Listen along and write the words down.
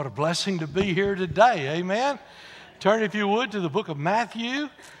What a blessing to be here today, amen. Turn, if you would, to the book of Matthew.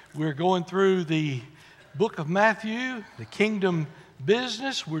 We're going through the book of Matthew, the kingdom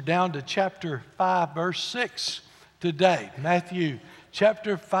business. We're down to chapter 5, verse 6 today. Matthew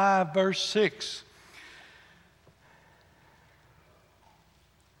chapter 5, verse 6.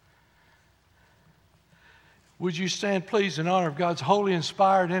 Would you stand, please, in honor of God's holy,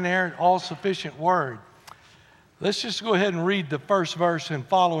 inspired, inerrant, all-sufficient word? Let's just go ahead and read the first verse and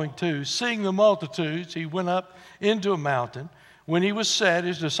following too. Seeing the multitudes, he went up into a mountain. When he was set,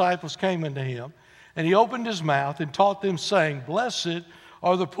 his disciples came unto him, and he opened his mouth and taught them, saying, Blessed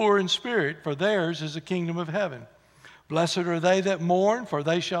are the poor in spirit, for theirs is the kingdom of heaven. Blessed are they that mourn, for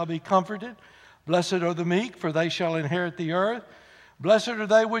they shall be comforted. Blessed are the meek, for they shall inherit the earth. Blessed are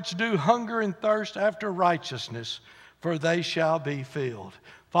they which do hunger and thirst after righteousness, for they shall be filled.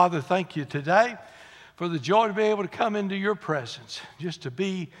 Father, thank you today for the joy to be able to come into your presence, just to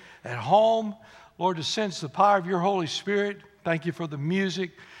be at home, Lord, to sense the power of your Holy Spirit. Thank you for the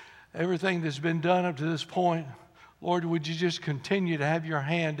music, everything that's been done up to this point. Lord, would you just continue to have your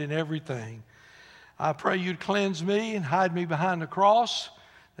hand in everything? I pray you'd cleanse me and hide me behind the cross,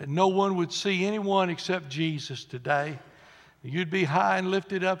 that no one would see anyone except Jesus today. You'd be high and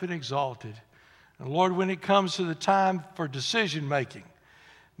lifted up and exalted. And Lord, when it comes to the time for decision making,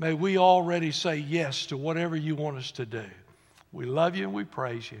 may we already say yes to whatever you want us to do. We love you and we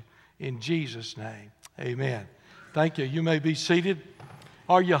praise you. In Jesus' name, amen. Thank you. You may be seated.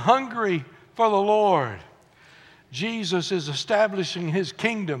 Are you hungry for the Lord? Jesus is establishing his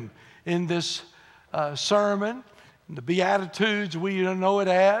kingdom in this sermon. The Beatitudes, we know it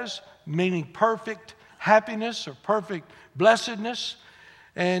as, meaning perfect happiness or perfect blessedness.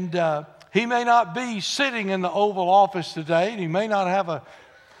 And he may not be sitting in the Oval Office today. He may not have a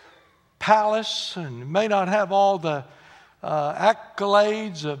palace and may not have all the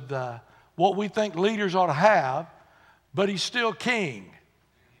accolades of what we think leaders ought to have, but he's still king.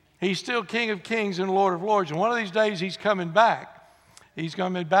 He's still King of Kings and Lord of Lords. And one of these days he's coming back. He's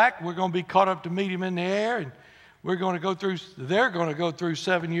coming back. We're going to be caught up to meet him in the air, and they're going to go through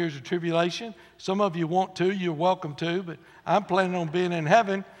 7 years of tribulation. Some of you want to, you're welcome to, but I'm planning on being in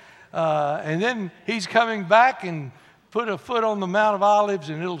heaven. And then he's coming back and put a foot on the Mount of Olives,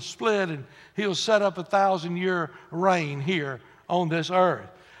 and it'll split, and he'll set up 1,000-year reign here on this earth.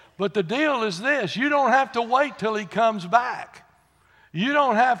 But the deal is this: you don't have to wait till he comes back. You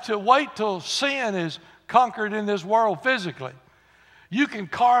don't have to wait till sin is conquered in this world physically. You can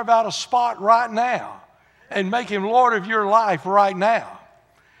carve out a spot right now and make him Lord of your life right now.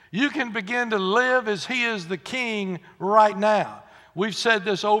 You can begin to live as he is the king right now. We've said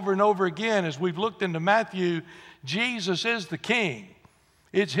this over and over again as we've looked into Matthew. Jesus is the king.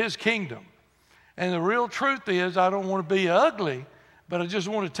 It's his kingdom. And the real truth is, I don't want to be ugly, but I just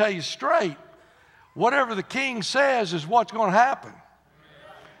want to tell you straight, whatever the king says is what's going to happen.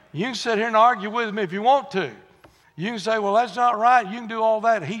 You can sit here and argue with me if you want to. You can say, well, that's not right. You can do all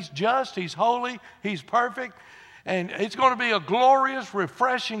that. He's just, he's holy, he's perfect. And it's going to be a glorious,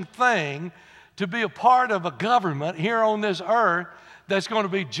 refreshing thing to be a part of a government here on this earth that's going to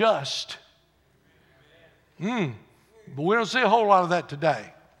be just. But we don't see a whole lot of that today.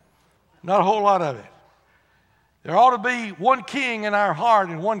 Not a whole lot of it. There ought to be one king in our heart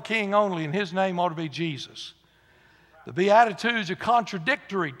and one king only, and his name ought to be Jesus. The Beatitudes are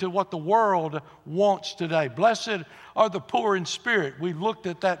contradictory to what the world wants today. Blessed are the poor in spirit. We've looked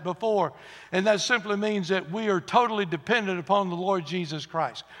at that before. And that simply means that we are totally dependent upon the Lord Jesus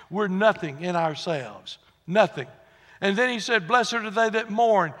Christ. We're nothing in ourselves. Nothing. And then he said, blessed are they that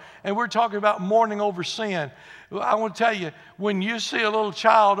mourn. And we're talking about mourning over sin. I want to tell you, when you see a little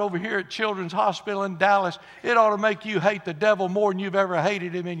child over here at Children's Hospital in Dallas, it ought to make you hate the devil more than you've ever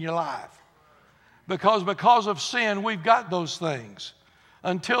hated him in your life. Because of sin, we've got those things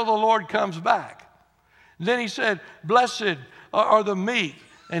until the Lord comes back. Then he said, blessed are the meek.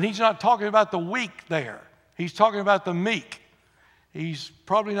 And he's not talking about the weak there. He's talking about the meek. He's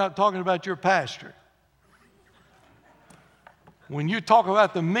probably not talking about your pastor. When you talk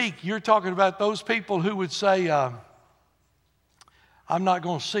about the meek, you're talking about those people who would say, I'm not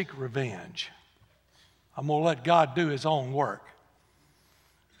going to seek revenge. I'm going to let God do his own work.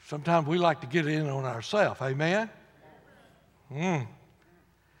 Sometimes we like to get in on ourselves. Amen? And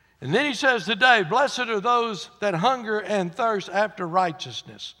then he says today, blessed are those that hunger and thirst after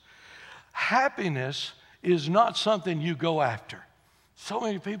righteousness. Happiness is not something you go after. So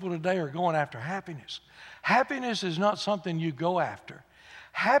many people today are going after happiness. Happiness is not something you go after.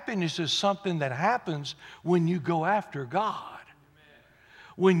 Happiness is something that happens when you go after God.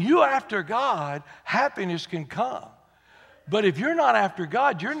 When you're after God, happiness can come. But if you're not after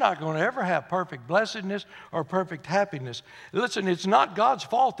God, you're not going to ever have perfect blessedness or perfect happiness. Listen, it's not God's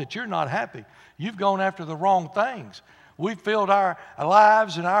fault that you're not happy. You've gone after the wrong things. We've filled our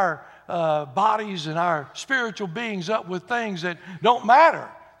lives and our bodies and our spiritual beings up with things that don't matter,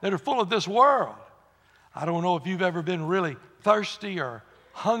 that are full of this world. I don't know if you've ever been really thirsty or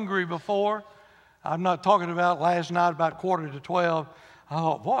hungry before. I'm not talking about last night about 11:45. I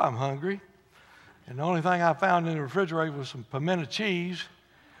thought, boy, I'm hungry. And the only thing I found in the refrigerator was some pimento cheese.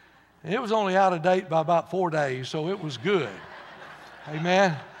 And it was only out of date by about 4 days, so it was good.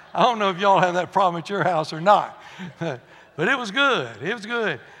 Amen. I don't know if y'all have that problem at your house or not. But it was good. It was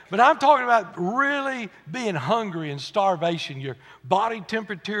good. But I'm talking about really being hungry and starvation. Your body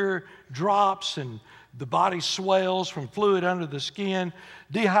temperature drops and the body swells from fluid under the skin.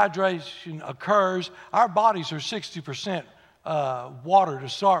 Dehydration occurs. Our bodies are 60% water to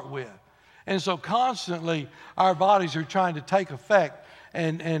start with. And so constantly our bodies are trying to take effect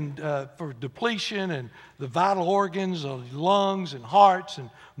and for depletion and the vital organs of lungs and hearts and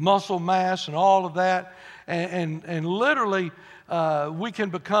muscle mass and all of that. And literally we can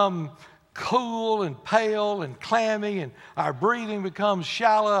become cool and pale and clammy, and our breathing becomes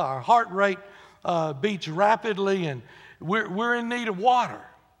shallow, our heart rate beats rapidly, and we're in need of water.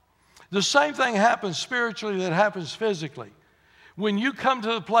 The same thing happens spiritually that happens physically. When you come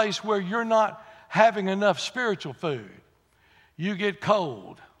to the place where you're not having enough spiritual food, you get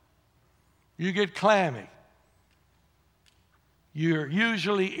cold, you get clammy, you're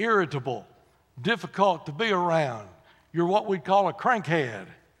usually irritable, difficult to be around. You're what we call a crankhead.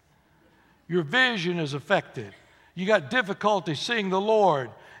 Your vision is affected. You got difficulty seeing the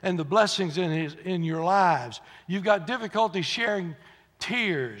Lord and the blessings in your lives. You've got difficulty sharing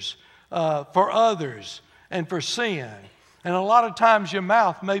tears for others and for sin. And a lot of times your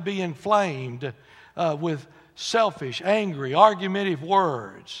mouth may be inflamed with selfish, angry, argumentative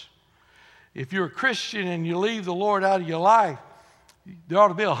words. If you're a Christian and you leave the Lord out of your life, there ought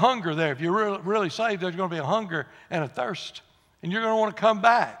to be a hunger there. If you're really saved, there's going to be a hunger and a thirst. And you're going to want to come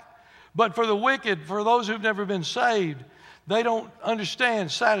back. But for the wicked, for those who've never been saved, they don't understand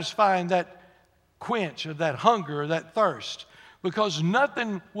satisfying that quench or that hunger or that thirst, because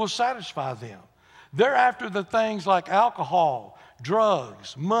nothing will satisfy them. They're after the things like alcohol,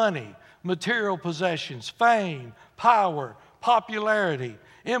 drugs, money, material possessions, fame, power, popularity,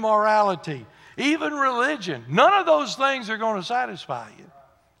 immorality, even religion. None of those things are going to satisfy you.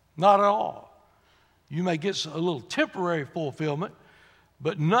 Not at all. You may get a little temporary fulfillment,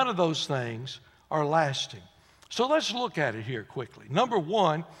 but none of those things are lasting. So let's look at it here quickly. Number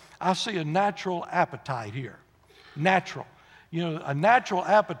one, I see a natural appetite here. Natural. You know, a natural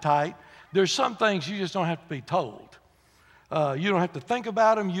appetite, there's some things you just don't have to be told. You don't have to think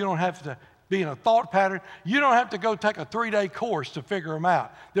about them. You don't have to be in a thought pattern. You don't have to go take a 3-day course to figure them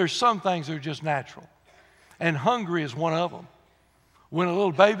out. There's some things that are just natural. And hungry is one of them. When a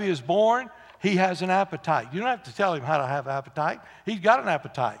little baby is born, he has an appetite. You don't have to tell him how to have an appetite. He's got an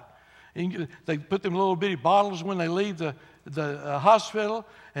appetite. And they put them in little bitty bottles when they leave the hospital,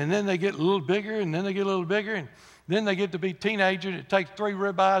 and then they get a little bigger, and then they get a little bigger, and then they get to be teenagers. It takes 3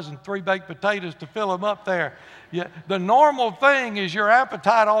 ribeyes and 3 baked potatoes to fill them up there. Yeah, the normal thing is your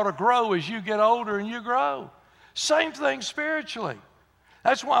appetite ought to grow as you get older and you grow. Same thing spiritually.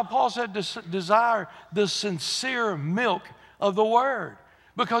 That's why Paul said desire the sincere milk of the Word,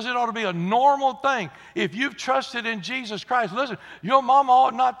 because it ought to be a normal thing. If you've trusted in Jesus Christ, listen, your mama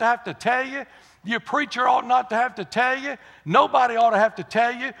ought not to have to tell you. Your preacher ought not to have to tell you. Nobody ought to have to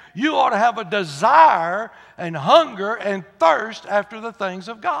tell you. You ought to have a desire and hunger and thirst after the things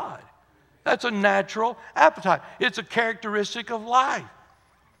of God. That's a natural appetite. It's a characteristic of life.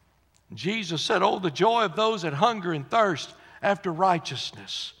 Jesus said, oh, the joy of those that hunger and thirst after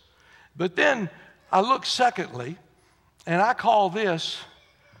righteousness. But then I look secondly, and I call this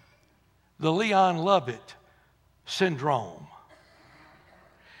the Leon Lovett syndrome.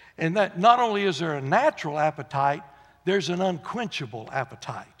 And that not only is there a natural appetite, there's an unquenchable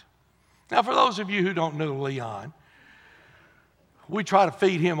appetite. Now, for those of you who don't know Leon, we try to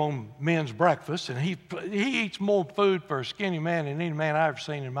feed him on men's breakfast, and he eats more food for a skinny man than any man I've ever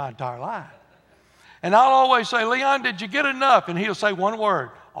seen in my entire life. And I'll always say, Leon, did you get enough? And he'll say one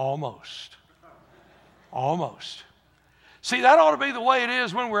word, almost. Almost. See, that ought to be the way it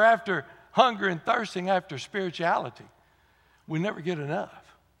is when we're after hunger and thirsting after spirituality. We never get enough.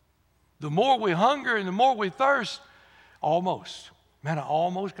 The more we hunger and the more we thirst, almost. Man, I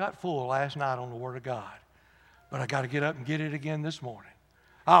almost got full last night on the Word of God. But I got to get up and get it again this morning.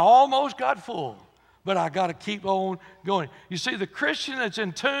 I almost got full, but I got to keep on going. You see, the Christian that's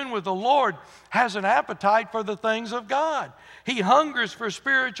in tune with the Lord has an appetite for the things of God. He hungers for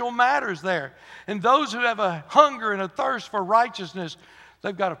spiritual matters there. And those who have a hunger and a thirst for righteousness,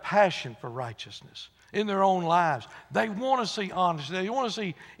 they've got a passion for righteousness in their own lives. They want to see honesty. They want to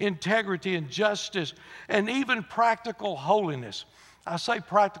see integrity and justice and even practical holiness. I say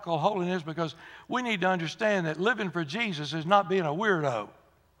practical holiness because we need to understand that living for Jesus is not being a weirdo.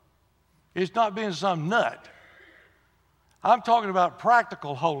 It's not being some nut. I'm talking about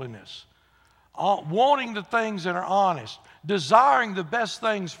practical holiness. Wanting the things that are honest. Desiring the best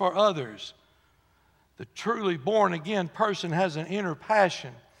things for others. The truly born again person has an inner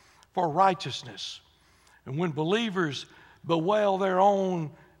passion for righteousness. And when believers bewail their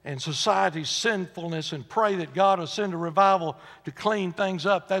own and society's sinfulness and pray that God will send a revival to clean things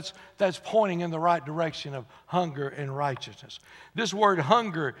up, that's pointing in the right direction of hunger and righteousness. This word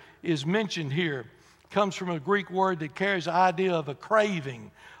hunger is mentioned here. It comes from a Greek word that carries the idea of a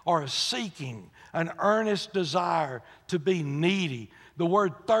craving or a seeking, an earnest desire to be needy. The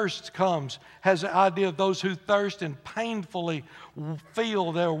word thirst has the idea of those who thirst and painfully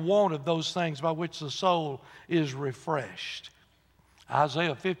feel their want of those things by which the soul is refreshed.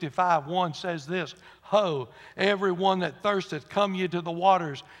 Isaiah 55:1 says this, Ho, everyone that thirsteth, come ye to the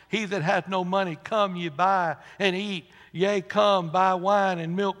waters. He that hath no money, come ye buy and eat. Yea, come, buy wine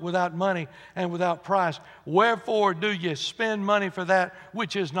and milk without money and without price. Wherefore do ye spend money for that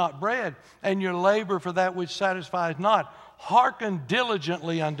which is not bread, and your labor for that which satisfies not? Hearken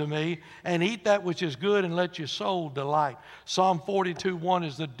diligently unto me, and eat that which is good, and let your soul delight. Psalm 42:1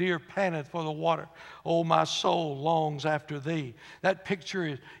 is the deer panteth for the water. Oh, my soul longs after thee. That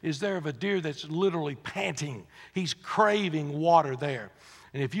picture is there of a deer that's literally panting. He's craving water there.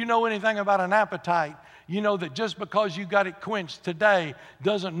 And if you know anything about an appetite, you know that just because you got it quenched today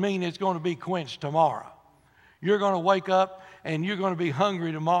doesn't mean it's going to be quenched tomorrow. You're going to wake up and you're going to be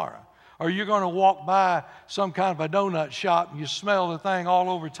hungry tomorrow. Or you're going to walk by some kind of a donut shop and you smell the thing all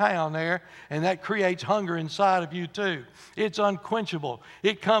over town there, and that creates hunger inside of you too. It's unquenchable.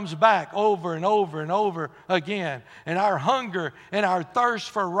 It comes back over and over and over again. And our hunger and our thirst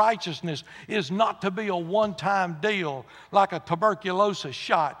for righteousness is not to be a one-time deal like a tuberculosis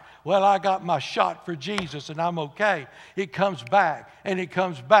shot. Well, I got my shot for Jesus and I'm okay. It comes back and it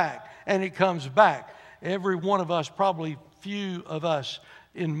comes back and it comes back. Every one of us, probably few of us,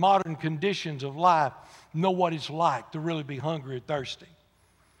 in modern conditions of life, know what it's like to really be hungry or thirsty.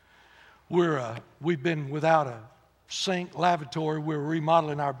 We've been without a sink, lavatory. We're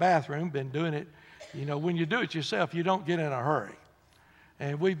remodeling our bathroom. Been doing it. You know, when you do it yourself, you don't get in a hurry.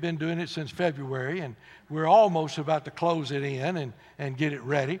 And we've been doing it since February, and we're almost about to close it in and get it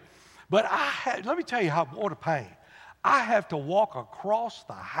ready. But let me tell you what a pain. I have to walk across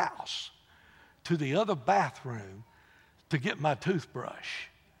the house to the other bathroom to get my toothbrush,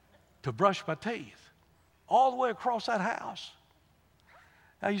 to brush my teeth, all the way across that house.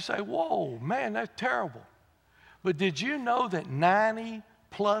 Now you say, whoa, man, that's terrible. But did you know that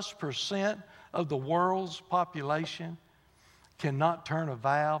 90+% of the world's population cannot turn a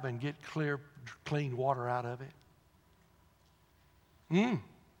valve and get clean water out of it? And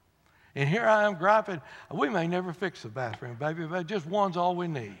here I am griping. We may never fix the bathroom, baby, but just one's all we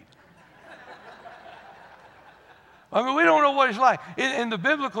need. I mean, we don't know what it's like. In the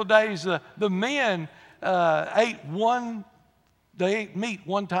biblical days, the men ate meat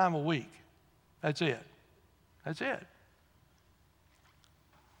one time a week. That's it. That's it.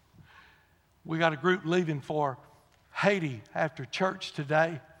 We got a group leaving for Haiti after church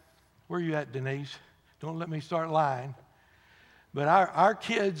today. Where are you at, Denise? Don't let me start lying. But our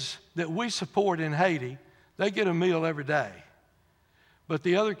kids that we support in Haiti, they get a meal every day. But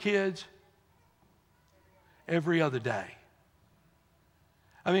the other kids, every other day.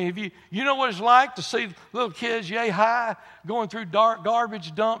 I mean, if you know what it's like to see little kids yay high going through dark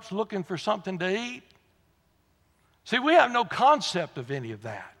garbage dumps looking for something to eat? See, we have no concept of any of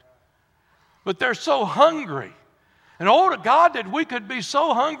that. But they're so hungry. And oh, to God that we could be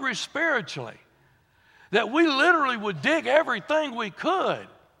so hungry spiritually that we literally would dig everything we could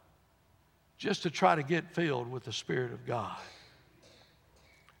just to try to get filled with the Spirit of God.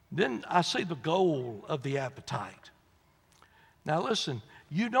 Then I see the goal of the appetite. Now listen,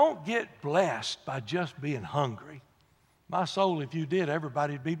 you don't get blessed by just being hungry. My soul, if you did,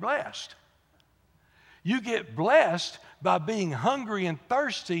 everybody'd be blessed. You get blessed by being hungry and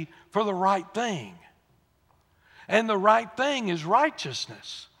thirsty for the right thing. And the right thing is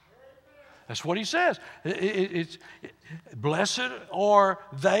righteousness. That's what he says. Blessed are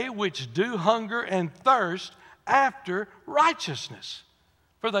they which do hunger and thirst after righteousness,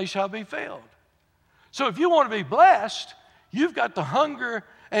 for they shall be filled. So if you want to be blessed, you've got to hunger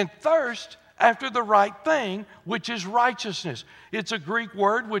and thirst after the right thing, which is righteousness. It's a Greek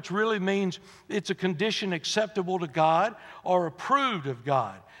word which really means it's a condition acceptable to God or approved of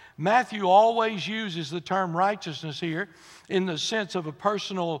God. Matthew always uses the term righteousness here in the sense of a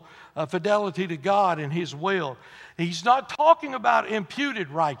personal fidelity to God and His will. He's not talking about imputed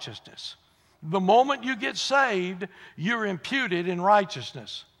righteousness. The moment you get saved, you're imputed in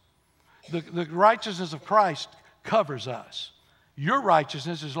righteousness. The righteousness of Christ covers us. Your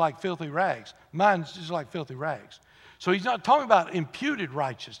righteousness is like filthy rags. Mine is like filthy rags. So he's not talking about imputed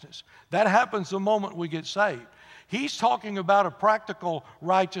righteousness. That happens the moment we get saved. He's talking about a practical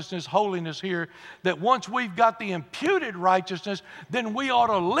righteousness, holiness here, that once we've got the imputed righteousness, then we ought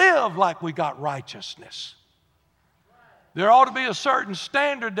to live like we got righteousness. There ought to be a certain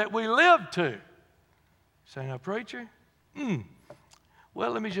standard that we live to. Say, now, preacher?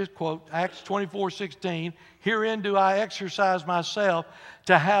 Well, let me just quote Acts 24:16. Herein do I exercise myself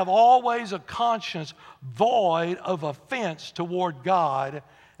to have always a conscience void of offense toward God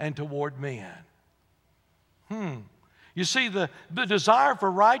and toward men. You see, the desire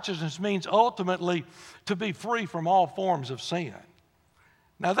for righteousness means ultimately to be free from all forms of sin.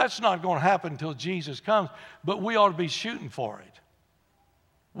 Now, that's not going to happen until Jesus comes, but we ought to be shooting for it.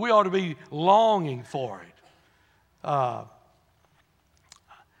 We ought to be longing for it.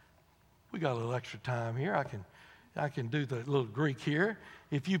 We got a little extra time here. I can do the little Greek here.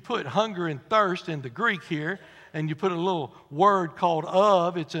 If you put hunger and thirst in the Greek here, and you put a little word called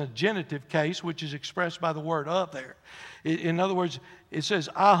of, it's a genitive case, which is expressed by the word of there. In other words, it says,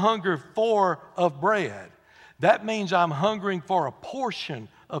 I hunger for of bread. That means I'm hungering for a portion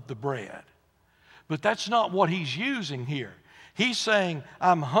of the bread. But that's not what he's using here. He's saying,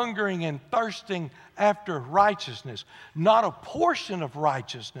 I'm hungering and thirsting after righteousness. Not a portion of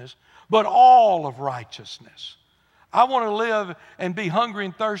righteousness, but all of righteousness. I want to live and be hungry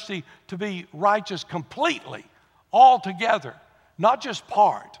and thirsty to be righteous completely, altogether, not just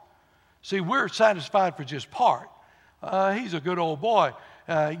part. See, we're satisfied for just part. He's a good old boy.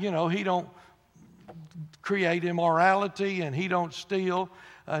 He don't create immorality and he don't steal.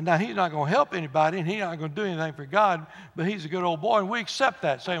 Now, he's not going to help anybody and he's not going to do anything for God, but he's a good old boy, and we accept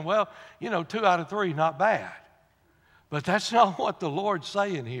that, saying, well, 2 out of 3 is not bad. But that's not what the Lord's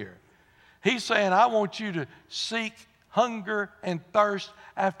saying here. He's saying, I want you to seek hunger and thirst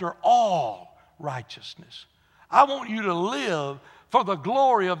after all righteousness. I want you to live for the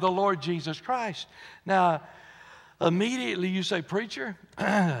glory of the Lord Jesus Christ. Now, immediately you say, preacher,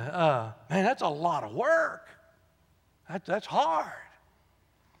 man, that's a lot of work. That's hard.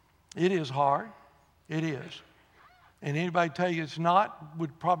 It is hard. It is. And anybody tell you it's not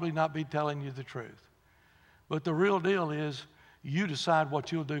would probably not be telling you the truth. But the real deal is you decide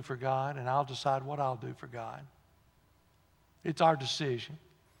what you'll do for God, and I'll decide what I'll do for God. It's our decision,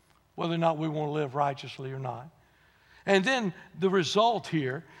 whether or not we want to live righteously or not. And then the result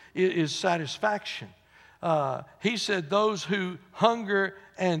here is satisfaction. He said, those who hunger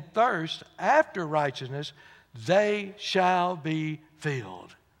and thirst after righteousness, they shall be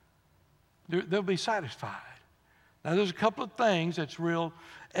filled. They'll be satisfied. Now, there's a couple of things that's real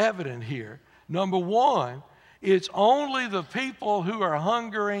evident here. Number one, it's only the people who are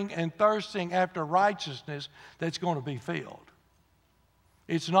hungering and thirsting after righteousness that's going to be filled.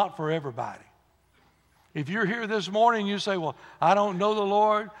 It's not for everybody. If you're here this morning and you say, well, I don't know the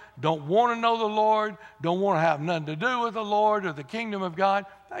Lord, don't want to know the Lord, don't want to have nothing to do with the Lord or the kingdom of God,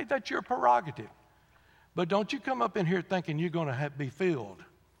 hey, that's your prerogative. But don't you come up in here thinking you're going to be filled,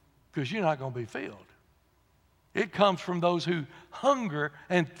 because you're not going to be filled. It comes from those who hunger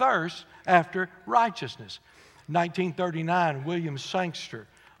and thirst after righteousness. 1939, William Sangster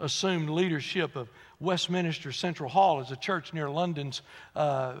assumed leadership of Westminster Central Hall as a church near London's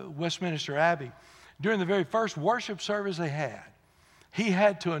Westminster Abbey. During the very first worship service they had, he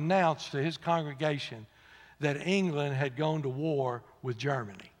had to announce to his congregation that England had gone to war with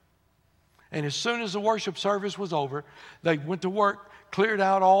Germany. And as soon as the worship service was over, they went to work, cleared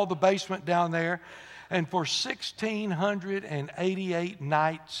out all the basement down there, and for 1,688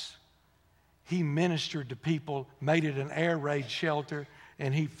 nights, he ministered to people, made it an air raid shelter,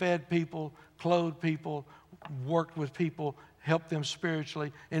 and he fed people, clothed people, worked with people, helped them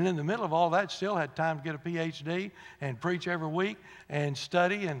spiritually. And in the middle of all that, still had time to get a PhD and preach every week and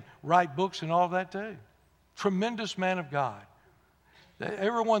study and write books and all that too. Tremendous man of God.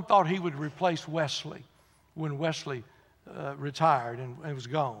 Everyone thought he would replace Wesley when Wesley retired and was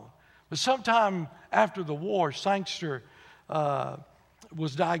gone. But sometime after the war, Sangster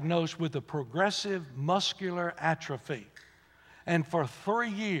was diagnosed with a progressive muscular atrophy. And for 3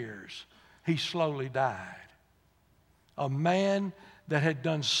 years, he slowly died. A man that had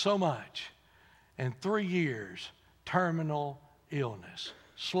done so much, in 3 years, terminal illness,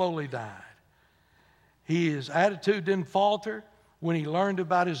 slowly died. His attitude didn't falter when he learned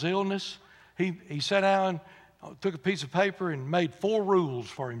about his illness. He sat down, took a piece of paper, and made 4 rules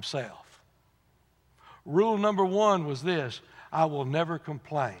for himself. Rule number 1 was this: I will never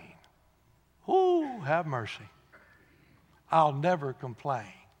complain. Ooh, have mercy. I'll never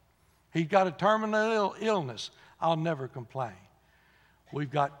complain. He's got a terminal illness. I'll never complain. We've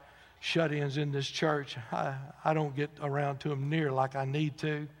got shut-ins in this church. I don't get around to them near like I need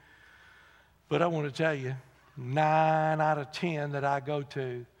to. But I want to tell you, 9 out of 10 that I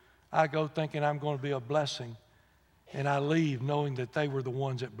go thinking I'm going to be a blessing, and I leave knowing that they were the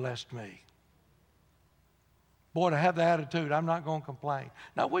ones that blessed me. Boy, to have the attitude, I'm not going to complain.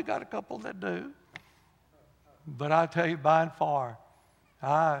 Now, we got a couple that do. But I tell you, by and far,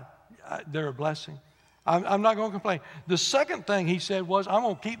 they're a blessing. I'm not going to complain. The second thing he said was, I'm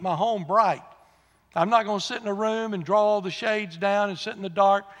going to keep my home bright. I'm not going to sit in a room and draw all the shades down and sit in the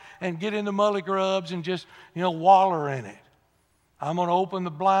dark and get into mully grubs and just, waller in it. I'm going to open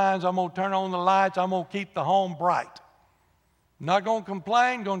the blinds. I'm going to turn on the lights. I'm going to keep the home bright. Not going to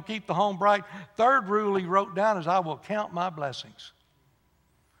complain, going to keep the home bright. Third rule he wrote down is, I will count my blessings.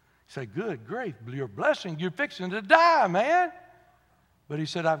 You say, good grief, your blessing, you're fixing to die, man. But he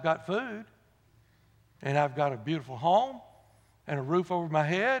said, I've got food, and I've got a beautiful home, and a roof over my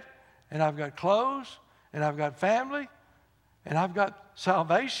head, and I've got clothes, and I've got family, and I've got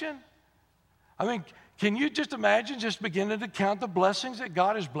salvation. I mean, can you just imagine just beginning to count the blessings that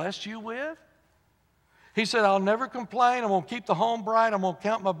God has blessed you with? He said, I'll never complain. I'm going to keep the home bright. I'm going to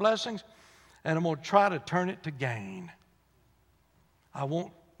count my blessings, and I'm going to try to turn it to gain. I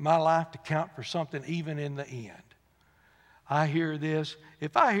want my life to count for something even in the end. I hear this.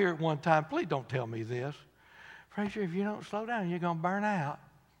 If I hear it one time, please don't tell me this. Preacher, if you don't slow down, you're going to burn out.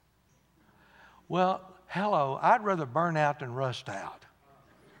 Well, hello, I'd rather burn out than rust out.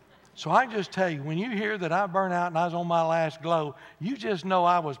 So I just tell you, when you hear that I burn out and I was on my last glow, you just know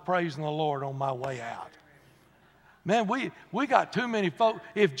I was praising the Lord on my way out. Man, we got too many folks.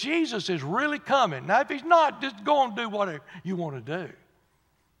 If Jesus is really coming, now if he's not, just go and do whatever you want to do.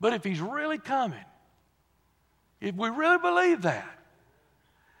 But if he's really coming, if we really believe that,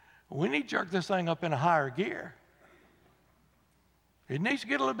 we need to jerk this thing up in a higher gear. It needs to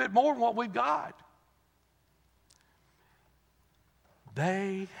get a little bit more than what we've got.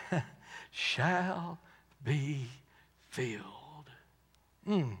 They shall be filled.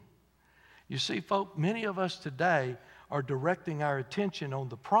 You see, folk, many of us today are directing our attention on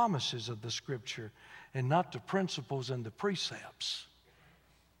the promises of the Scripture and not the principles and the precepts.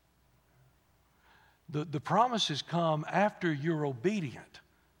 The promises come after you're obedient.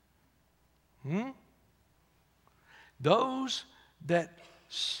 Those that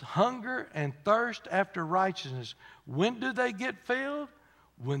hunger and thirst after righteousness, when do they get filled?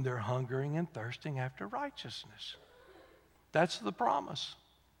 When they're hungering and thirsting after righteousness. That's the promise.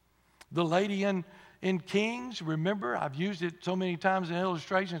 The lady in Kings, remember, I've used it so many times in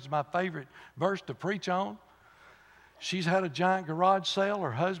illustration. It's my favorite verse to preach on. She's had a giant garage sale.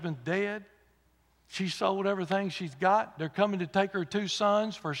 Her husband's dead. She sold everything she's got. They're coming to take her 2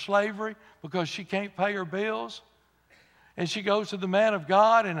 sons for slavery because she can't pay her bills. And she goes to the man of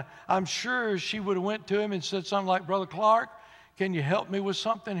God, and I'm sure she would have went to him and said something like, Brother Clark, can you help me with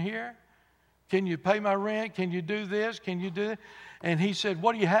something here? Can you pay my rent? Can you do this? Can you do that? And he said,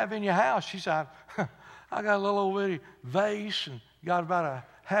 what do you have in your house? She said, I got a little old bitty vase and got about a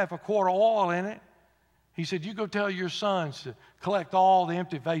half a quart of oil in it. He said, you go tell your sons to collect all the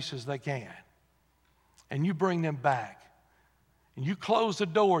empty vases they can. And you bring them back. And you close the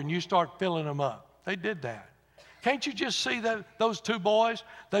door and you start filling them up. They did that. Can't you just see that those 2 boys?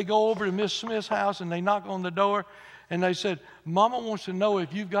 They go over to Miss Smith's house and they knock on the door and they said, Mama wants to know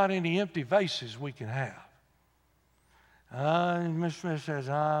if you've got any empty vases we can have. And Miss Smith says,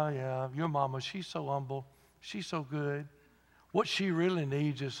 yeah, your mama, she's so humble. She's so good. What she really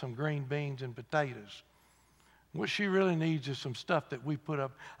needs is some green beans and potatoes. What she really needs is some stuff that we put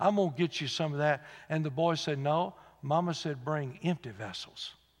up. I'm going to get you some of that. And the boy said, no. Mama said, bring empty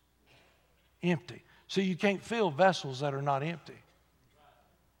vessels. Empty. See, you can't fill vessels that are not empty.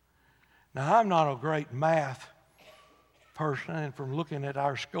 Now, I'm not a great math person, and from looking at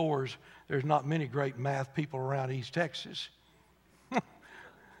our scores, there's not many great math people around East Texas.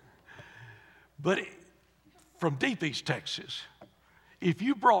 But from deep East Texas, if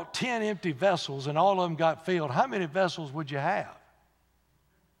you brought 10 empty vessels and all of them got filled, how many vessels would you have?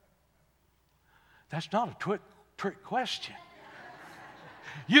 That's not a trick question.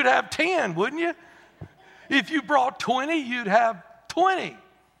 you'd have 10, wouldn't you? If you brought 20, you'd have 20.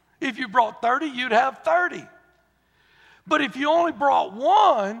 If you brought 30, you'd have 30. But if you only brought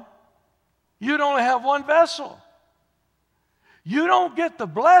one, you'd only have one vessel. You don't get the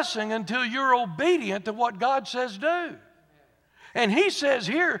blessing until you're obedient to what God says do. And he says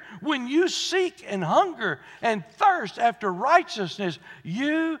here, when you seek and hunger and thirst after righteousness,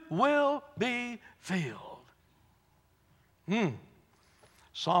 you will be filled.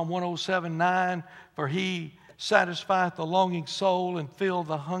 Psalm 107:9, for he satisfieth the longing soul and fill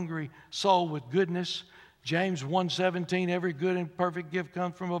the hungry soul with goodness. James 1:17, every good and perfect gift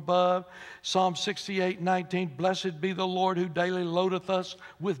comes from above. Psalm 68:19, blessed be the Lord who daily loadeth us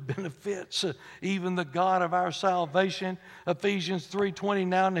with benefits, even the God of our salvation. Ephesians 3:20,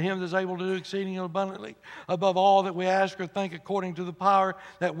 now unto him that is able to do exceeding abundantly above all that we ask or think, according to the power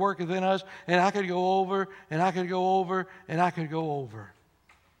that worketh in us. And I could go over, and I could go over, and I could go over.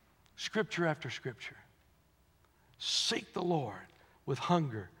 Scripture after scripture. Seek the Lord with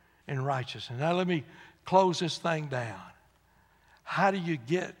hunger and righteousness. Now let me close this thing down. How do you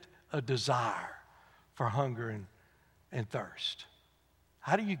get a desire for hunger and thirst?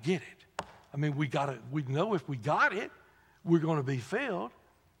 How do you get it? I mean, we know if we got it, we're going to be filled.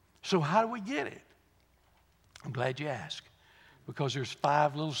 So how do we get it? I'm glad you asked, because there's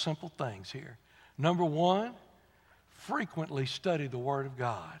 5 little simple things here. Number 1, frequently study the Word of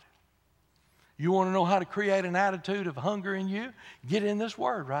God. You want to know how to create an attitude of hunger in you? Get in this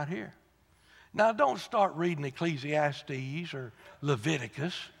Word right here. Now, don't start reading Ecclesiastes or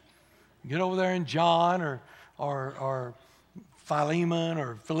Leviticus. Get over there in John or Philemon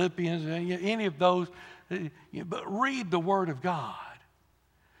or Philippians, any of those. But read the Word of God.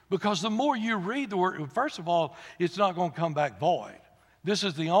 Because the more you read the Word, first of all, it's not going to come back void. This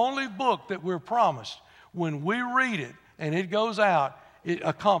is the only book that we're promised. When we read it and it goes out, it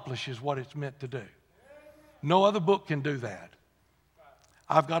accomplishes what it's meant to do. No other book can do that.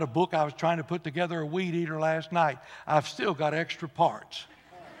 I've got a book. I was trying to put together a weed eater last night. I've still got extra parts.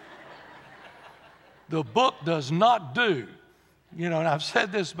 The book does not do, and I've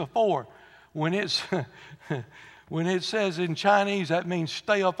said this before, when it says in Chinese, that means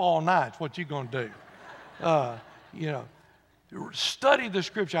stay up all night. It's what you're going to do. Study the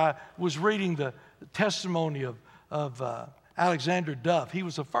Scripture. I was reading the testimony of Alexander Duff. He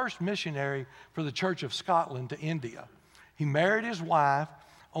was the first missionary for the Church of Scotland to India. He married his wife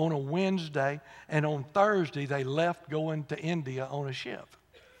on a Wednesday, and on Thursday they left going to India on a ship.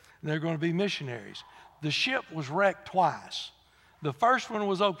 And they're going to be missionaries. The ship was wrecked twice. The first one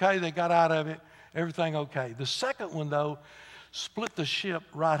was okay. They got out of it. Everything okay. The second one, though, split the ship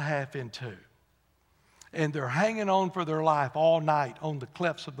right half in two. And they're hanging on for their life all night on the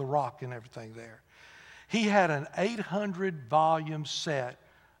clefts of the rock and everything there. He had an 800-volume set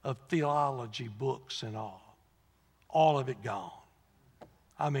of theology books and all of it gone.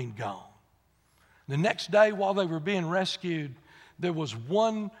 I mean gone. The next day while they were being rescued, there was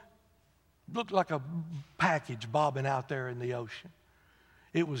one, looked like a package bobbing out there in the ocean.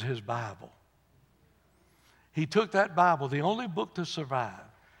 It was his Bible. He took that Bible, the only book to survive.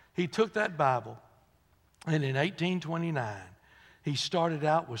 He took that Bible, and in 1829, he started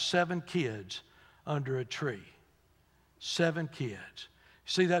out with 7 kids under a tree. 7 kids.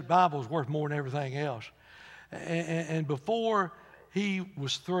 See, that Bible's worth more than everything else. And before he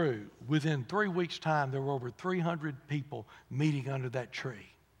was through, within 3 weeks' time, there were over 300 people meeting under that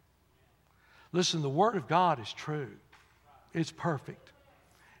tree. Listen, the Word of God is true. It's perfect.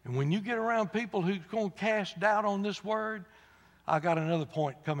 And when you get around people who's going to cast doubt on this Word, I got another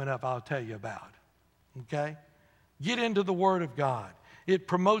point coming up I'll tell you about. Okay? Get into the Word of God. It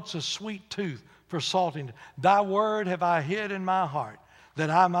promotes a sweet tooth for salting. Thy Word have I hid in my heart, that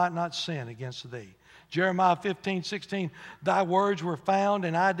I might not sin against thee. Jeremiah 15:16, thy words were found,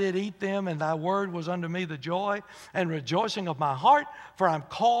 and I did eat them, and thy word was unto me the joy and rejoicing of my heart, for I'm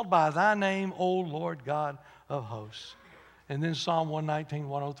called by thy name, O Lord God of hosts. And then Psalm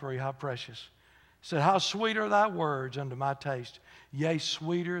 119:103, how precious. It said, how sweet are thy words unto my taste, yea,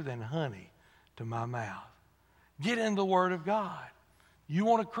 sweeter than honey to my mouth. Get in the Word of God. You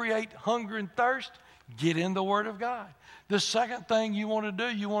want to create hunger and thirst? Get in the Word of God. The second thing you want to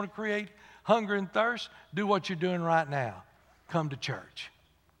do, you want to create hunger and thirst, do what you're doing right now. Come to church.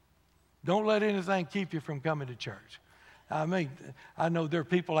 Don't let anything keep you from coming to church. I mean, I know there are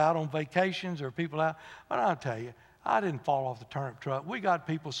people out on vacations or people out, but I'll tell you, I didn't fall off the turnip truck. We got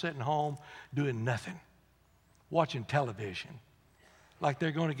people sitting home doing nothing, watching television, like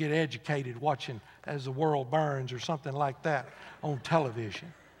they're going to get educated watching As the World Burns or something like that on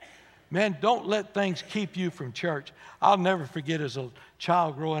television. Man, don't let things keep you from church. I'll never forget as a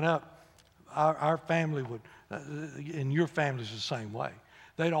child growing up, our family would, and your family's the same way.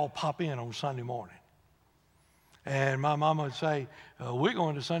 They'd all pop in on Sunday morning. And my mama would say, we're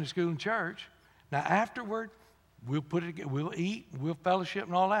going to Sunday school and church. Now afterward, we'll eat, we'll fellowship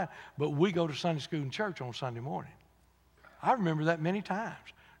and all that, but we go to Sunday school and church on Sunday morning. I remember that many times.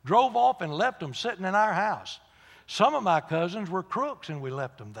 Drove off and left them sitting in our house. Some of my cousins were crooks and we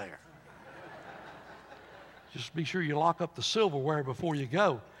left them there. Just be sure you lock up the silverware before you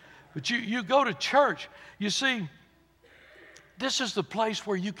go. But you go to church. You see, this is the place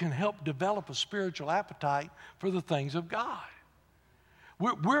where you can help develop a spiritual appetite for the things of God.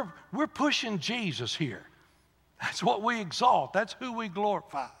 We're pushing Jesus here. That's what we exalt. That's who we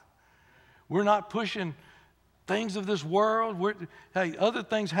glorify. We're not pushing things of this world. Hey, other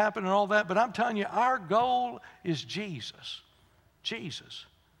things happen and all that, but I'm telling you, our goal is Jesus. Jesus.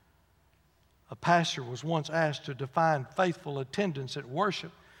 A pastor was once asked to define faithful attendance at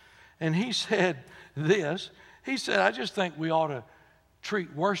worship, and he said this. He said, I just think we ought to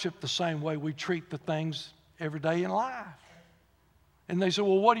treat worship the same way we treat the things every day in life. And they said,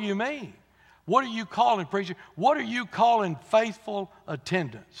 well, what do you mean? What are you calling, preacher? What are you calling faithful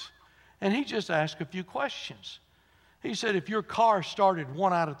attendance? And he just asked a few questions. He said, if your car started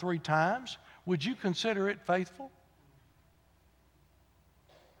 1 out of 3 times, would you consider it faithful?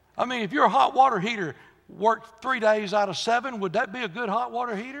 I mean, if your hot water heater worked 3 days out of 7, would that be a good hot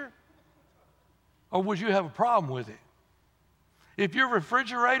water heater? Or would you have a problem with it? If your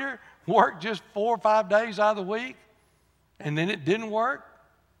refrigerator worked just 4 or 5 days out of the week and then it didn't work,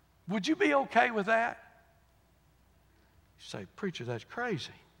 would you be okay with that? You say, preacher, that's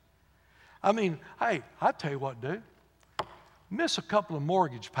crazy. I mean, hey, I tell you what, dude. Miss a couple of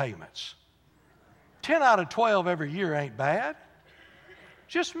mortgage payments. 10 out of 12 every year ain't bad.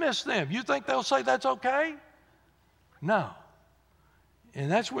 Just miss them. You think they'll say that's okay? No. And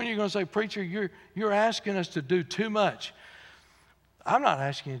that's when you're going to say, preacher, you're asking us to do too much. I'm not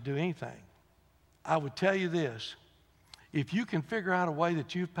asking you to do anything. I would tell you this. If you can figure out a way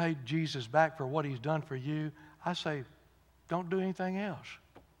that you've paid Jesus back for what he's done for you, I say, don't do anything else.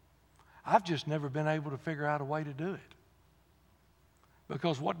 I've just never been able to figure out a way to do it.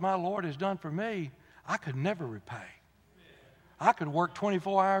 Because what my Lord has done for me, I could never repay. I could work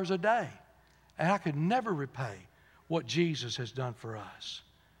 24 hours a day, and I could never repay what Jesus has done for us.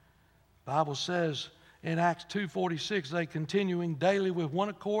 The Bible says in Acts 2:46, they continuing daily with one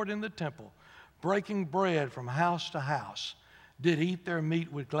accord in the temple, breaking bread from house to house, did eat their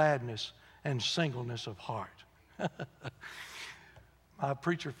meat with gladness and singleness of heart. My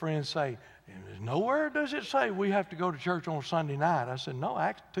preacher friends say, nowhere does it say we have to go to church on Sunday night. I said, no,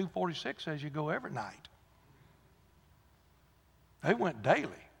 Acts 2:46 says you go every night. They went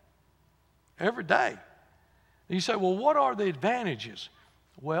daily, every day. And you say, well, what are the advantages?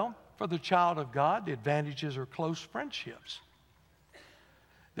 Well, for the child of God, the advantages are close friendships.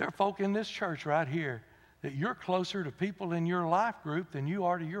 There are folk in this church right here that you're closer to people in your life group than you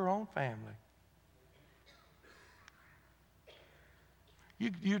are to your own family.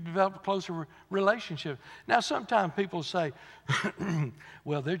 You develop a closer relationship. Now, sometimes people say,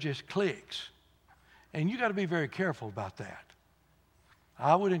 well, they're just cliques. And you got to be very careful about that.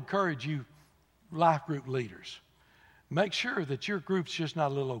 I would encourage you, life group leaders, make sure that your group's just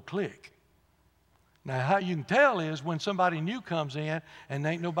not a little old clique. Now, how you can tell is when somebody new comes in and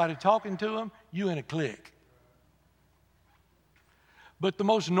there ain't nobody talking to them, you in a clique. But the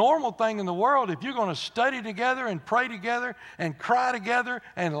most normal thing in the world, if you're going to study together and pray together and cry together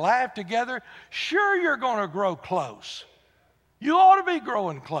and laugh together, sure you're going to grow close. You ought to be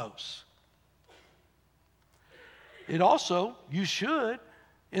growing close. It also, you should,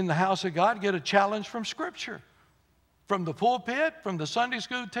 in the house of God, get a challenge from Scripture. From the pulpit, from the Sunday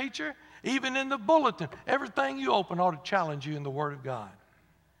school teacher, even in the bulletin. Everything you open ought to challenge you in the Word of God.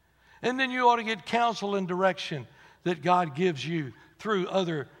 And then you ought to get counsel and direction that God gives you through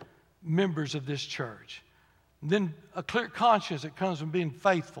other members of this church. And then a clear conscience that comes from being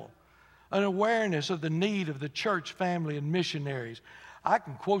faithful. An awareness of the need of the church family and missionaries. I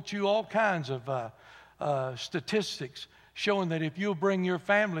can quote you all kinds of statistics showing that if you'll bring your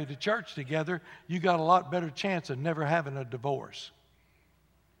family to church together, you got a lot better chance of never having a divorce.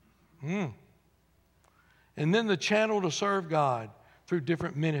 And then the channel to serve God through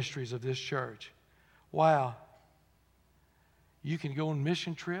different ministries of this church. Wow. You can go on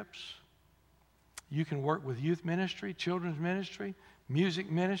mission trips. You can work with youth ministry, children's ministry,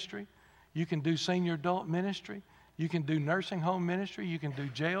 music ministry. You can do senior adult ministry. You can do nursing home ministry. You can do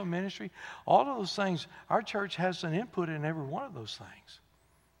jail ministry. All of those things, our church has an input in every one of those things.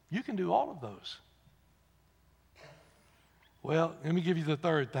 You can do all of those. Well, let me give you the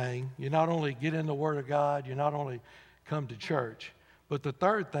third thing. You not only get in the Word of God, you not only come to church, but the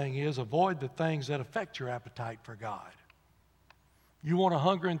third thing is avoid the things that affect your appetite for God. You want to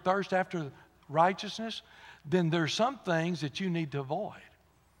hunger and thirst after righteousness? Then there's some things that you need to avoid.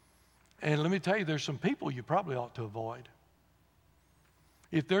 And let me tell you, there's some people you probably ought to avoid.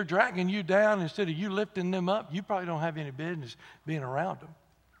 If they're dragging you down instead of you lifting them up, you probably don't have any business being around them.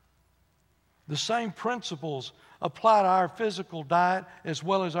 The same principles apply to our physical diet as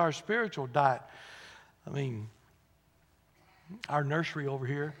well as our spiritual diet. I mean, our nursery over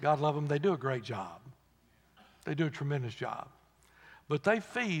here, God love them, they do a great job. They do a tremendous job. But they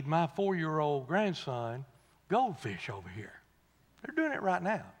feed my 4-year-old grandson goldfish over here. They're doing it right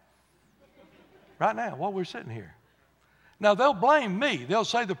now. Right now, while we're sitting here. Now, they'll blame me. They'll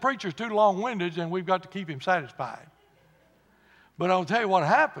say the preacher's too long-winded and we've got to keep him satisfied. But I'll tell you what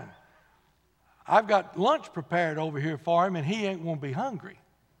happened. I've got lunch prepared over here for him and he ain't going to be hungry.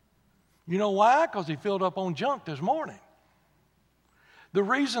 You know why? Because he filled up on junk this morning. The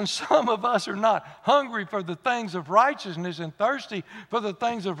reason some of us are not hungry for the things of righteousness and thirsty for the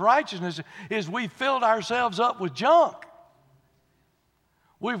things of righteousness is we filled ourselves up with junk.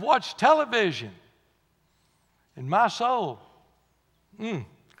 We've watched television. And my soul,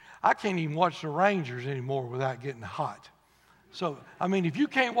 I can't even watch the Rangers anymore without getting hot. So, I mean, if you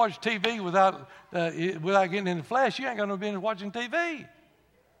can't watch TV without getting in the flesh, you ain't going to be watching TV.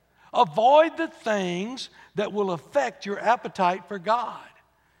 Avoid the things that will affect your appetite for God.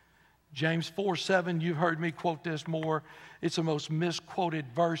 James 4:7, you've heard me quote this more. It's the most misquoted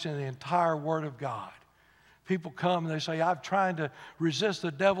verse in the entire Word of God. People come and they say, I'm trying to resist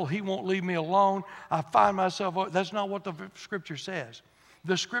the devil. He won't leave me alone. I find myself, that's not what the Scripture says.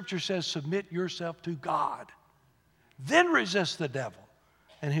 The Scripture says, submit yourself to God. Then resist the devil,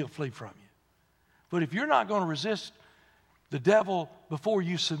 and he'll flee from you. But if you're not going to resist the devil before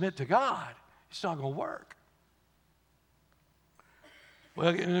you submit to God, it's not going to work.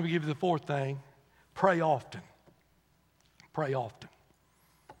 Well, let me give you the fourth thing. Pray often. Pray often.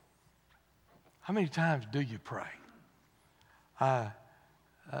 How many times do you pray?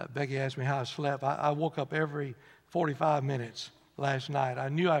 Becky asked me how I slept. I woke up every 45 minutes last night. I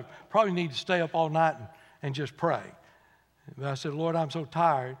knew I probably need to stay up all night and just pray. But I said, Lord, I'm so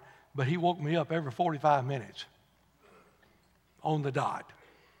tired. But he woke me up every 45 minutes on the dot.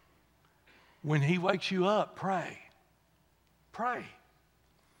 When he wakes you up, pray. Pray.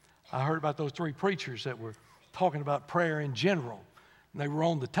 I heard about those 3 preachers that were talking about prayer in general. And they were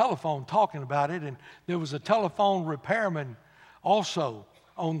on the telephone talking about it, and there was a telephone repairman also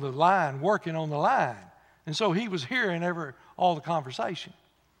on the line, working on the line. And so he was hearing all the conversation.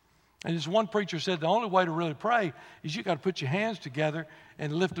 And this one preacher said the only way to really pray is you got to put your hands together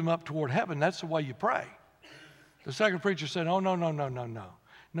and lift them up toward heaven. That's the way you pray. The second preacher said, oh, no.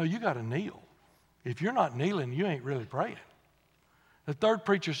 No, you got to kneel. If you're not kneeling, you ain't really praying. The third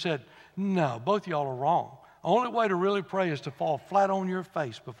preacher said, no, both of y'all are wrong. The only way to really pray is to fall flat on your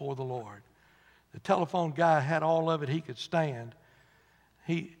face before the Lord. The telephone guy had all of it he could stand.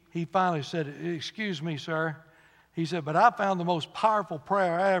 He finally said, excuse me, sir. He said, but I found the most powerful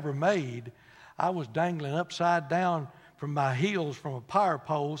prayer I ever made. I was dangling upside down from my heels from a power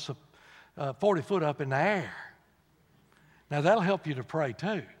pole 40 foot up in the air. Now, that'll help you to pray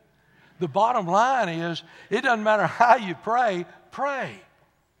too. The bottom line is, it doesn't matter how you pray, pray.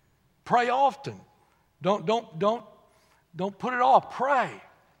 Pray often. Don't put it off. Pray.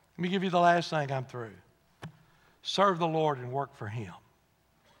 Let me give you the last thing. I'm through. Serve the Lord and work for Him.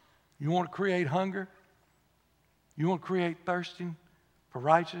 You want to create hunger? You want to create thirsting for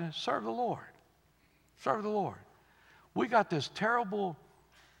righteousness? Serve the Lord. Serve the Lord. We got this terrible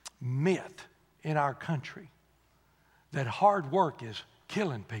myth in our country that hard work is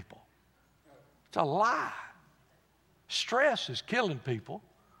killing people. It's a lie. Stress is killing people.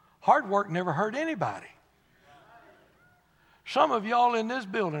 Hard work never hurt anybody. Some of y'all in this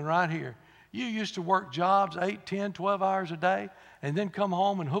building right here, you used to work jobs 8, 10, 12 hours a day and then come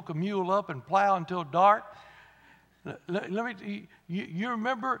home and hook a mule up and plow until dark. You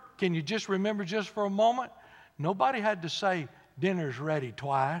remember, can you just remember just for a moment? Nobody had to say, dinner's ready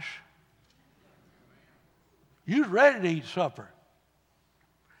twice. You was ready to eat supper.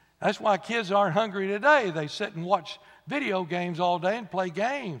 That's why kids aren't hungry today. They sit and watch video games all day and play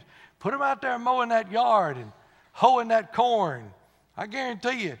games. Put them out there mowing that yard and hoeing that corn. I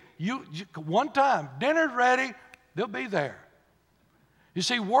guarantee you, one time, dinner's ready, they'll be there. You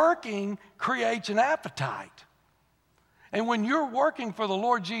see, working creates an appetite. And when you're working for the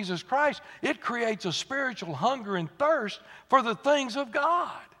Lord Jesus Christ, it creates a spiritual hunger and thirst for the things of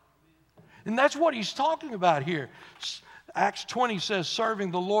God. And that's what he's talking about here. Acts 20 says,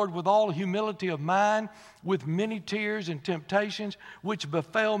 serving the Lord with all humility of mind, with many tears and temptations, which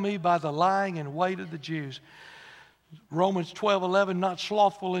befell me by the lying and weight of the Jews. Romans 12:11, not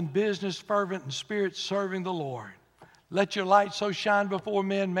slothful in business, fervent in spirit, serving the Lord. Let your light so shine before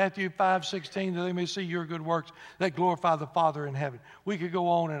men, Matthew 5:16, that they may see your good works that glorify the Father in heaven. We could go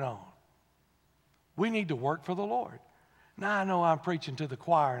on and on. We need to work for the Lord. Now, I know I'm preaching to the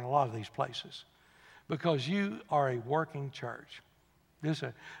choir in a lot of these places because you are a working church.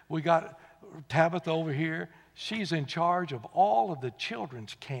 We got Tabitha over here. She's in charge of all of the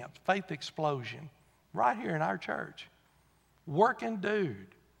children's camps, Faith Explosion, right here in our church. Working dude.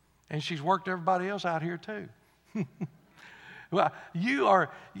 And she's worked everybody else out here too. Well,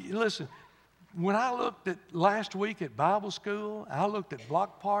 listen, when I looked at last week at Bible school, I looked at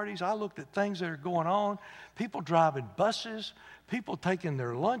block parties, I looked at things that are going on, people driving buses, people taking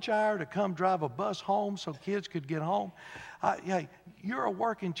their lunch hour to come drive a bus home so kids could get home. Hey, you're a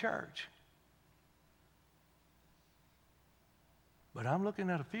working church. But I'm looking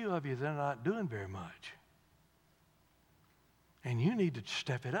at a few of you that are not doing very much. And you need to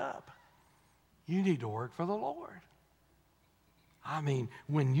step it up. You need to work for the Lord. I mean,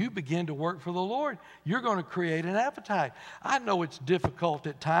 when you begin to work for the Lord, you're going to create an appetite. I know it's difficult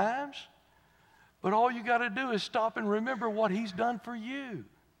at times, but all you got to do is stop and remember what He's done for you.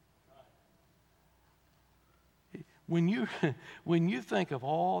 When you think of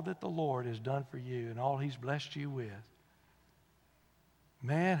all that the Lord has done for you and all He's blessed you with,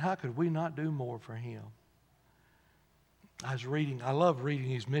 man, how could we not do more for Him? I love reading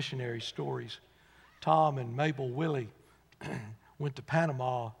these missionary stories. Tom and Mabel Willie went to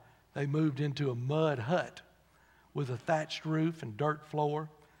Panama. They moved into a mud hut with a thatched roof and dirt floor.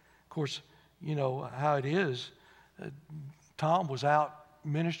 Of course, you know how it is. Tom was out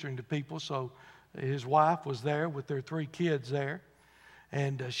ministering to people, so his wife was there with their 3 kids there.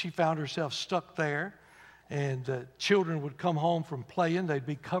 And she found herself stuck there. And the children would come home from playing. They'd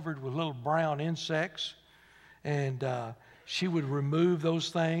be covered with little brown insects. And she would remove those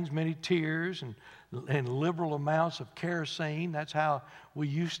things, many tears and liberal amounts of kerosene. That's how we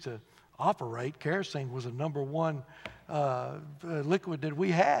used to operate. Kerosene was the number one liquid that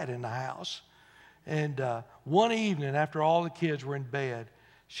we had in the house. And one evening, after all the kids were in bed,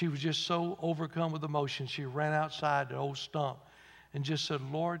 she was just so overcome with emotion, she ran outside the old stump and just said,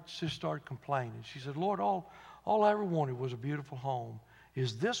 Lord, just started complaining. She said, Lord, all I ever wanted was a beautiful home.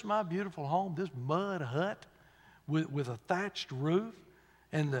 Is this my beautiful home, this mud hut with a thatched roof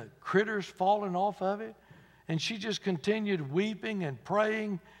and the critters falling off of it? And she just continued weeping and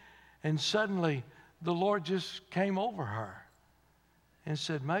praying, and suddenly the Lord just came over her and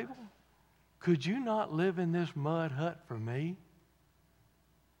said, Mabel, could you not live in this mud hut for me?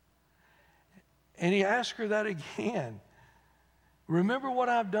 And He asked her that again. Remember what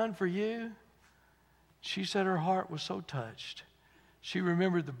I've done for you? She said her heart was so touched. She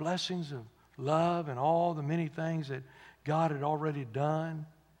remembered the blessings of love and all the many things that God had already done.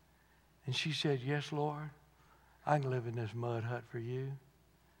 And she said, yes, Lord, I can live in this mud hut for you.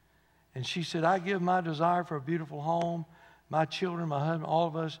 And she said, I give my desire for a beautiful home, my children, my husband, all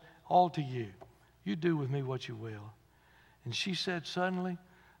of us, all to you. You do with me what you will. And she said suddenly,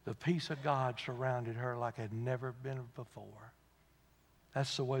 the peace of God surrounded her like had never been before.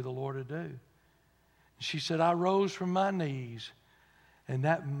 That's the way the Lord would do. She said, I rose from my knees, and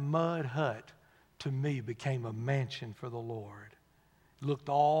that mud hut to me became a mansion for the Lord. It looked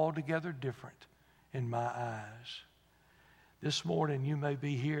altogether different in my eyes. This morning you may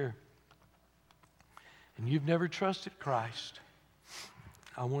be here and you've never trusted Christ.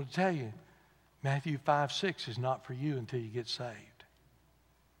 I want to tell you, Matthew 5:6 is not for you until you get saved.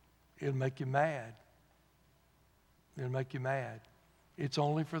 It'll make you mad. It'll make you mad. It's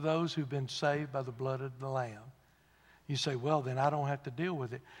only for those who've been saved by the blood of the Lamb. You say, well, then I don't have to deal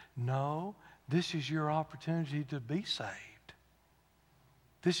with it. No, this is your opportunity to be saved.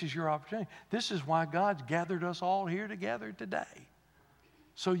 This is your opportunity. This is why God's gathered us all here together today,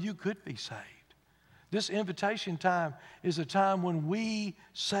 so you could be saved. This invitation time is a time when we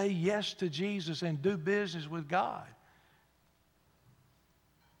say yes to Jesus and do business with God.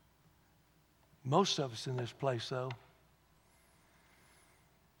 Most of us in this place, though,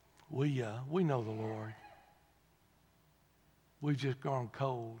 we know the Lord. We've just gone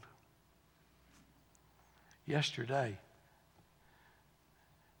cold. Yesterday,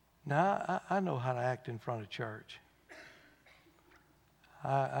 now I know how to act in front of church.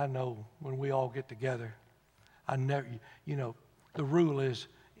 I know when we all get together, I never, the rule is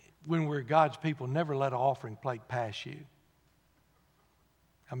when we're God's people, never let an offering plate pass you.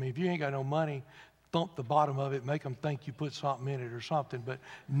 I mean, if you ain't got no money, thump the bottom of it, make them think you put something in it or something, but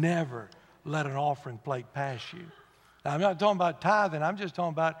never let an offering plate pass you. Now, I'm not talking about tithing. I'm just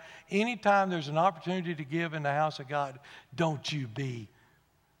talking about any time there's an opportunity to give in the house of God, don't you be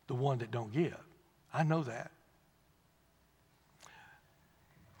the one that don't give. I know that.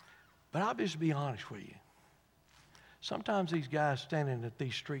 But I'll just be honest with you. Sometimes these guys standing at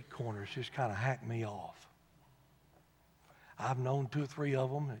these street corners just kind of hack me off. I've known 2 or 3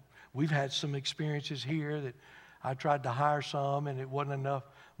 of them. We've had some experiences here that I tried to hire some and it wasn't enough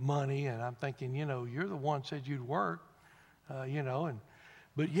money. And I'm thinking, you're the one said you'd work,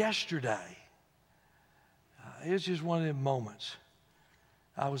 But yesterday, it was just one of them moments.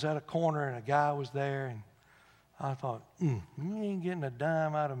 I was at a corner and a guy was there and I thought, you ain't getting a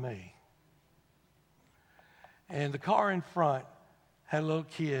dime out of me. And the car in front had a little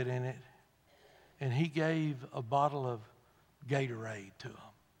kid in it, and he gave a bottle of Gatorade to him.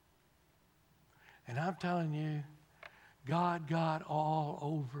 And I'm telling you, God got all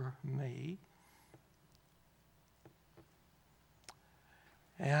over me.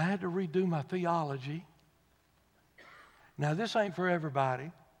 And I had to redo my theology. Now, this ain't for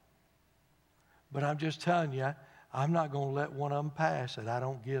everybody, but I'm just telling you, I'm not going to let one of them pass that I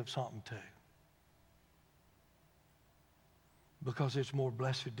don't give something to. Because it's more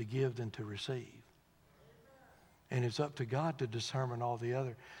blessed to give than to receive. And it's up to God to determine all the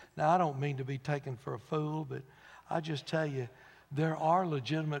other. Now, I don't mean to be taken for a fool, but I just tell you, there are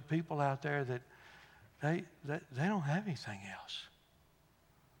legitimate people out there that they don't have anything else.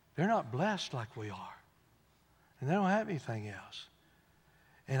 They're not blessed like we are. And they don't have anything else.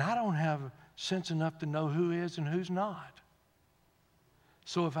 And I don't have sense enough to know who is and who's not.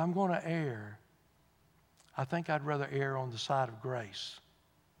 So if I'm going to err, I think I'd rather err on the side of grace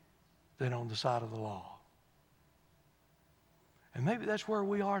than on the side of the law. And maybe that's where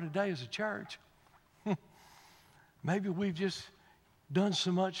we are today as a church. Maybe we've just done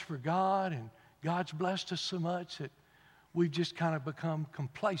so much for God and God's blessed us so much that we've just kind of become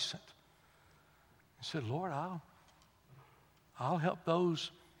complacent. And said, Lord, I'll help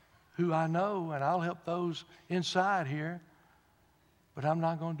those who I know and I'll help those inside here, but I'm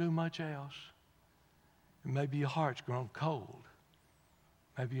not going to do much else. And maybe your heart's grown cold.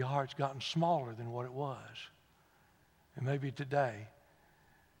 Maybe your heart's gotten smaller than what it was. And maybe today,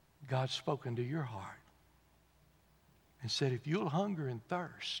 God's spoken to your heart and said, if you'll hunger and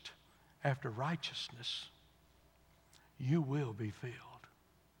thirst after righteousness, you will be filled.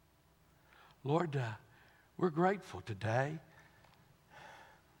 Lord, we're grateful today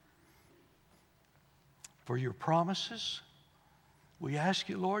for your promises. We ask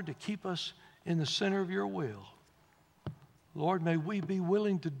you, Lord, to keep us in the center of your will. Lord, may we be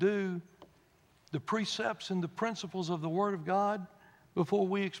willing to do the precepts and the principles of the Word of God before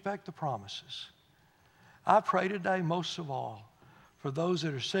we expect the promises. I pray today most of all for those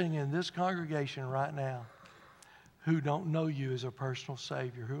that are sitting in this congregation right now who don't know you as a personal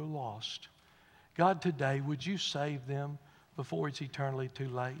Savior, who are lost. God, today, would you save them before it's eternally too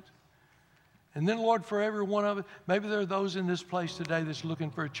late? And then, Lord, for every one of us, maybe there are those in this place today that's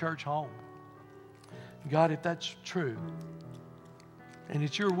looking for a church home. God, if that's true, and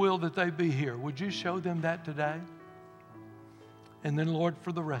it's your will that they be here, would you show them that today? And then, Lord,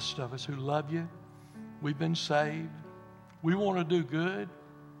 for the rest of us who love you, we've been saved, we want to do good,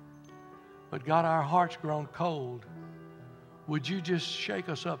 but God, our heart's grown cold. Would you just shake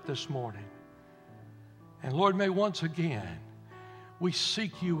us up this morning? And Lord, may once again we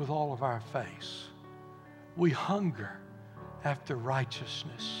seek you with all of our face. We hunger after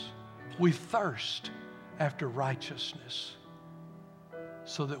righteousness. We thirst after righteousness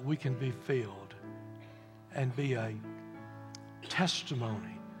so that we can be filled and be a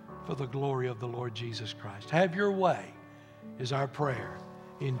testimony for the glory of the Lord Jesus Christ. Have your way is our prayer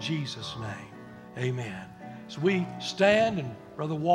in Jesus' name. Amen. As we stand and Brother Walter